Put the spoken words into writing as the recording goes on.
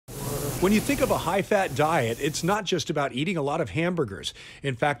When you think of a high-fat diet, it's not just about eating a lot of hamburgers.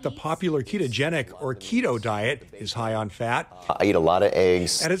 In fact, the popular ketogenic or keto diet is high on fat. I eat a lot of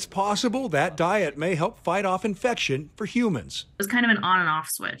eggs. And it's possible that diet may help fight off infection for humans. It was kind of an on and off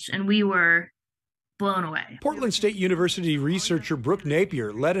switch, and we were blown away. Portland State University researcher Brooke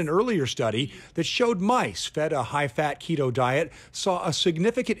Napier led an earlier study that showed mice fed a high-fat keto diet saw a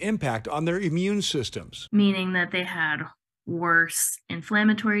significant impact on their immune systems. Meaning that they had worse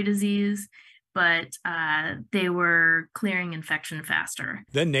inflammatory disease, but they were clearing infection faster.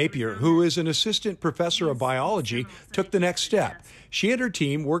 Then Napier, who is an assistant professor of biology, took the next step. She and her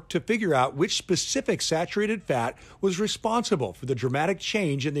team worked to figure out which specific saturated fat was responsible for the dramatic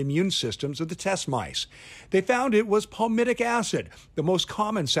change in the immune systems of the test mice. They found it was palmitic acid, the most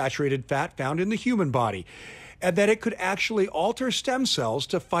common saturated fat found in the human body, and that it could actually alter stem cells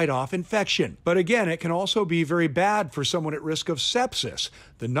to fight off infection. But again, it can also be very bad for someone at risk of sepsis,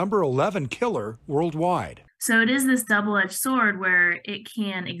 the number 11 killer worldwide. So it is this double-edged sword where it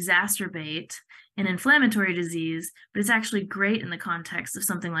can exacerbate an inflammatory disease, but it's actually great in the context of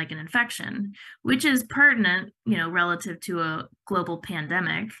something like an infection, which is pertinent, relative to a global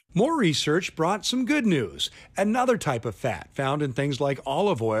pandemic. More research brought some good news. Another type of fat found in things like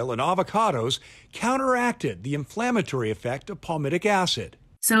olive oil and avocados counteracted the inflammatory effect of palmitic acid.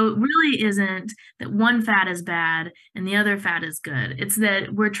 So it really isn't that one fat is bad and the other fat is good. It's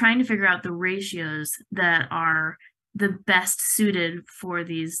that we're trying to figure out the ratios that are the best suited for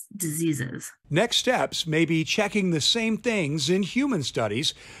these diseases. Next steps may be checking the same things in human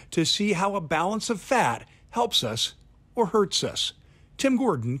studies to see how a balance of fat helps us or hurts us. Tim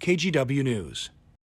Gordon, KGW News.